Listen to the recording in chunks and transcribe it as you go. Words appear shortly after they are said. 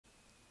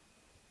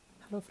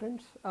Hello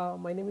friends,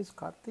 my name is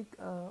Karthik.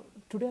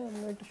 Today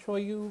I'm going to show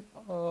you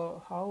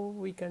how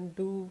we can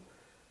do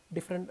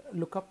different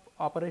lookup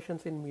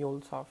operations in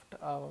MuleSoft.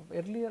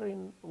 Earlier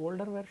in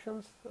older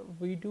versions,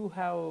 we do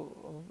have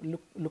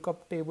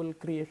lookup table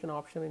creation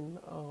option in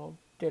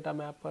data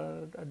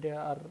mapper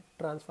or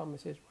transform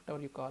message,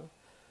 whatever you call.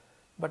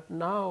 But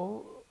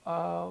now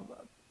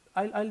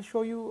I'll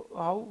show you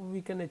how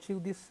we can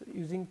achieve this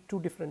using two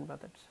different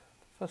methods.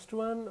 First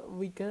one,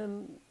 we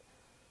can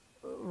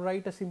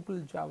write a simple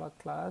Java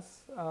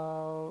class,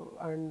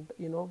 and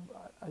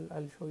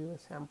I'll show you a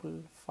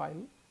sample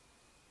file.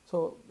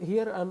 So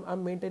here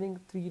I'm maintaining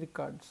 3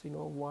 records,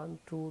 1,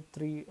 2,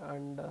 3,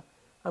 and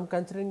I'm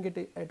considering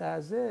it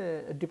as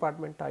a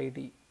department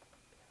ID.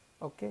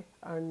 Okay,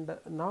 and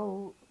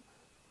now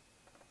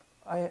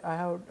I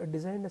have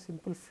designed a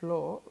simple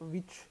flow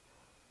which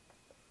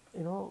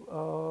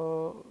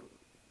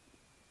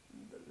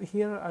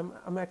here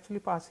I'm actually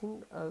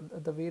passing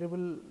the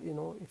variable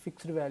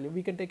fixed value.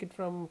 We can take it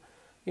from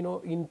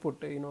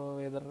input,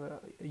 whether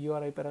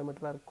URI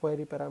parameter or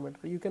query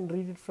parameter. You can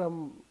read it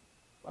from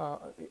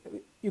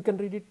you can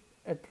read it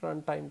at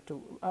runtime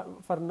too.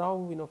 For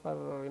now,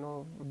 for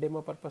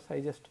demo purpose,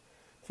 I just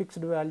fixed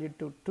value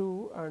to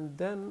 2, and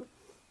then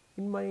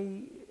in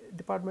my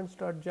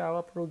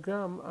departments.java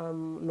program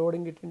I'm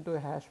loading it into a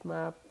hash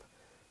map,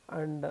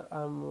 and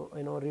I'm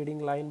reading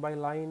line by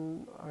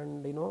line,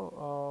 and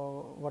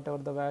whatever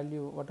the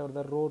value, whatever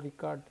the row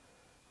record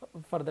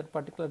for that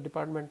particular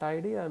department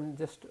ID, I'm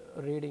just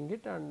reading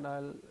it, and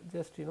I'll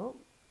just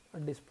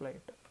display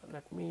it.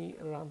 Let me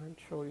run and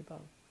show you the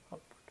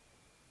output.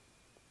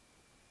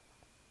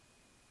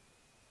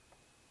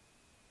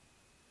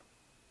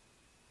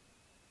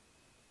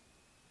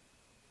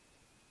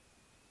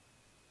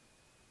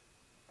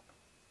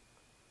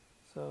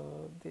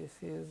 So this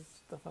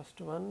is the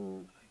first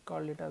one. I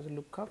call it as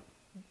lookup.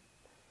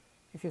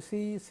 If you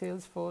see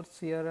Salesforce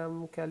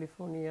CRM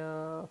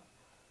California,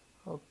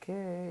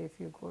 okay, if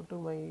you go to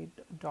my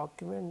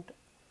document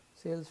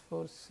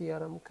Salesforce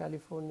CRM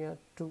California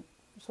 2,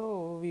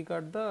 so we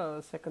got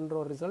the second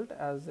row result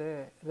as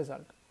a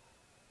result.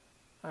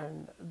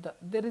 And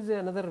there is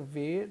another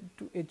way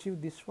to achieve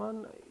this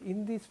one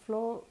in this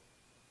flow.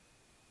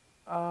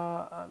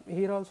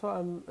 Here also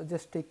I'm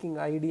just taking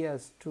ID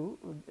as to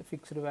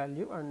fixed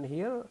value, and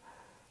here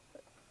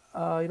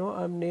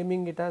I'm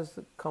naming it as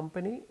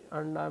company,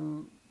 and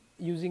I'm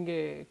using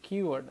a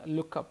keyword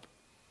lookup.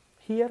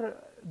 Here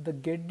the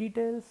get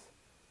details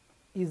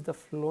is the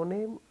flow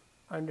name,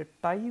 and the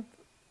type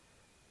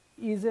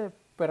is a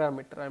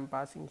parameter I'm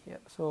passing here.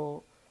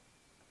 So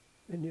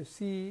when you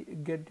see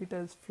get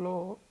details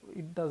flow,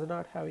 it does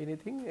not have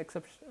anything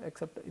except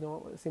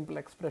simple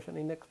expression.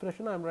 In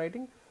expression I'm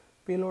writing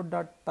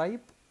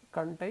payload.type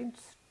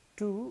contains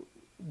 2,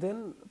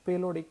 then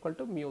payload equal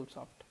to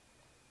MuleSoft.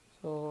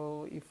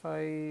 So if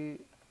I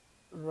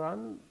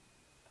run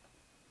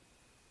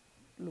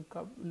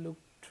look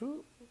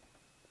through,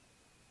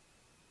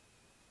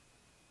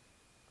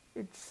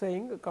 it's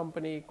saying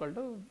company equal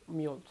to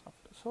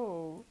MuleSoft.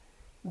 So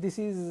this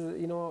is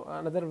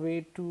another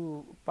way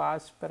to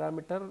pass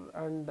parameter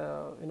and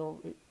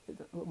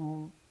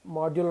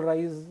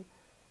modularize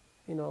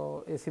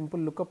a simple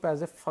lookup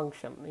as a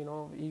function.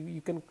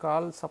 You can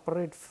call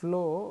separate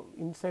flow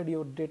inside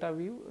your data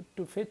view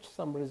to fetch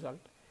some result.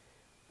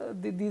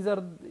 These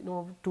are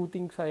two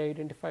things I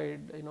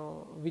identified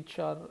which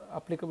are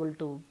applicable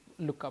to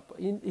lookup.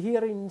 In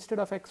here, instead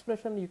of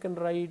expression, you can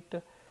write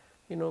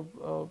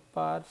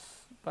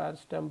parse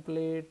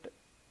template,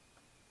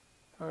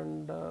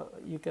 and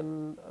you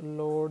can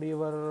load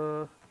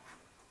your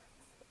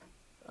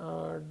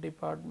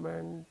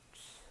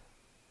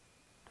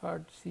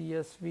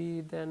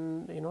departments.csv.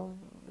 Then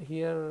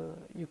here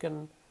you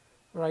can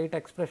write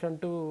expression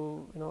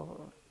to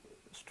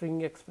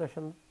string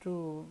expression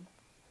to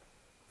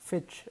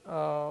fetch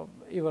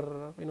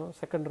your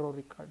second row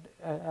record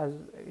as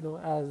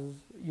as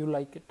you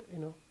like it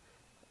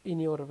in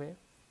your way.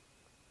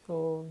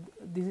 So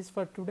this is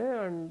for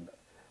today, and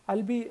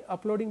I'll be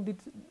uploading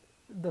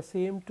the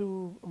same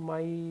to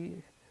my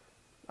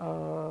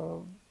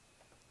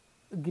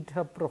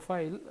GitHub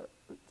profile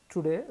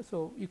today,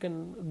 so you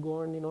can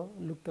go and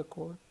look the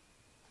code.